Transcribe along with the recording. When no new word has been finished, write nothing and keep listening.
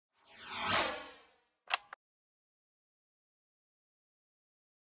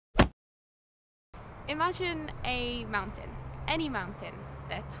Imagine a mountain, any mountain.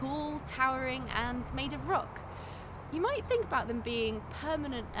 They're tall, towering and made of rock. You might think about them being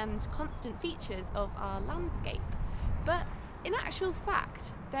permanent and constant features of our landscape, but in actual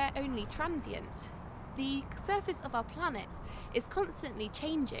fact, they're only transient. The surface of our planet is constantly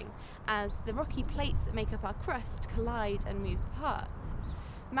changing as the rocky plates that make up our crust collide and move apart.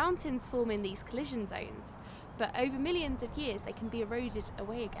 Mountains form in these collision zones, but over millions of years they can be eroded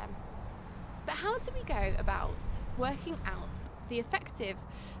away again. But how do we go about working out the effective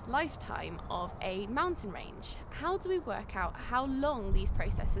lifetime of a mountain range? How do we work out how long these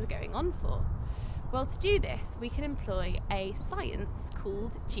processes are going on for? Well, to do this, we can employ a science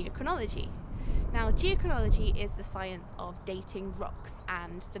called geochronology. Now, geochronology is the science of dating rocks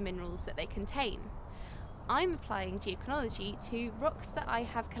and the minerals that they contain. I'm applying geochronology to rocks that I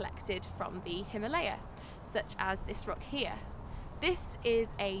have collected from the Himalaya, such as this rock here. This is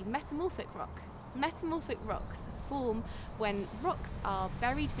a metamorphic rock. Metamorphic rocks form when rocks are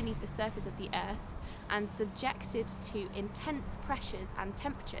buried beneath the surface of the earth and subjected to intense pressures and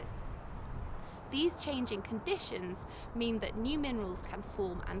temperatures. These changing conditions mean that new minerals can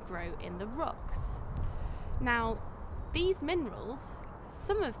form and grow in the rocks. Now, these minerals,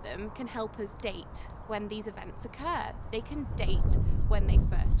 some of them can help us date when these events occur. They can date when they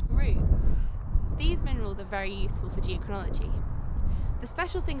first grew. These minerals are very useful for geochronology. The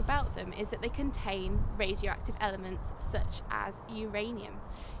special thing about them is that they contain radioactive elements such as uranium.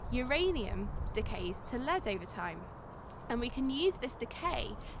 Uranium decays to lead over time, and we can use this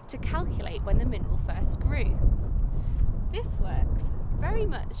decay to calculate when the mineral first grew. This works very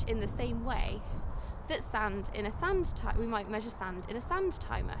much in the same way that we might measure sand in a sand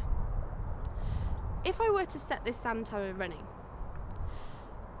timer. If I were to set this sand timer running,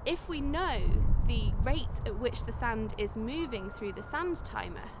 if we know the rate at which the sand is moving through the sand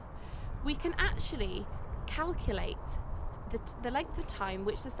timer, we can actually calculate the length of time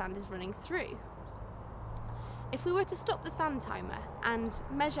which the sand is running through. If we were to stop the sand timer and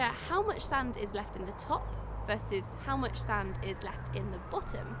measure how much sand is left in the top versus how much sand is left in the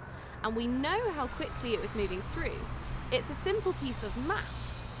bottom, and we know how quickly it was moving through, it's a simple piece of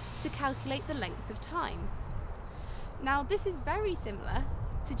maths to calculate the length of time. Now, this is very similar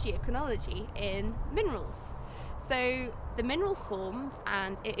to geochronology in minerals. So the mineral forms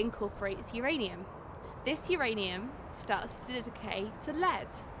and it incorporates uranium. This uranium starts to decay to lead.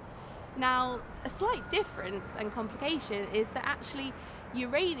 Now, a slight difference and complication is that actually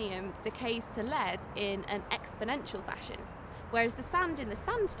uranium decays to lead in an exponential fashion, whereas the sand in the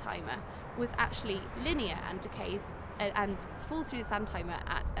sand timer was actually linear and decays and falls through the sand timer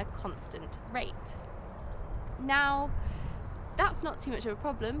at a constant rate. Now, that's not too much of a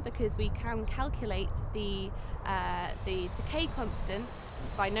problem because we can calculate the decay constant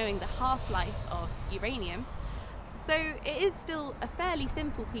by knowing the half-life of uranium. So it is still a fairly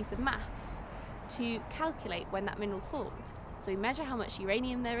simple piece of maths to calculate when that mineral formed. So we measure how much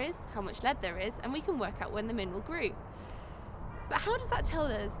uranium there is, how much lead there is, and we can work out when the mineral grew. But how does that tell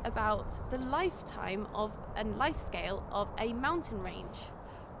us about the lifetime and life scale of a mountain range?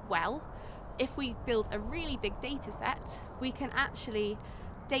 Well, if we build a really big data set, we can actually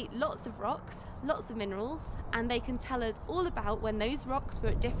date lots of rocks, lots of minerals, and they can tell us all about when those rocks were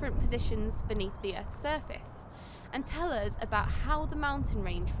at different positions beneath the Earth's surface, and tell us about how the mountain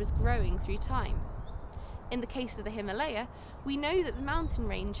range was growing through time. In the case of the Himalaya, we know that the mountain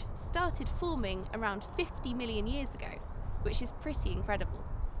range started forming around 50 million years ago, which is pretty incredible.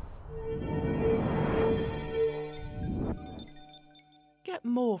 Get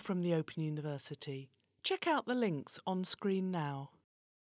more from the Open University. Check out the links on screen now.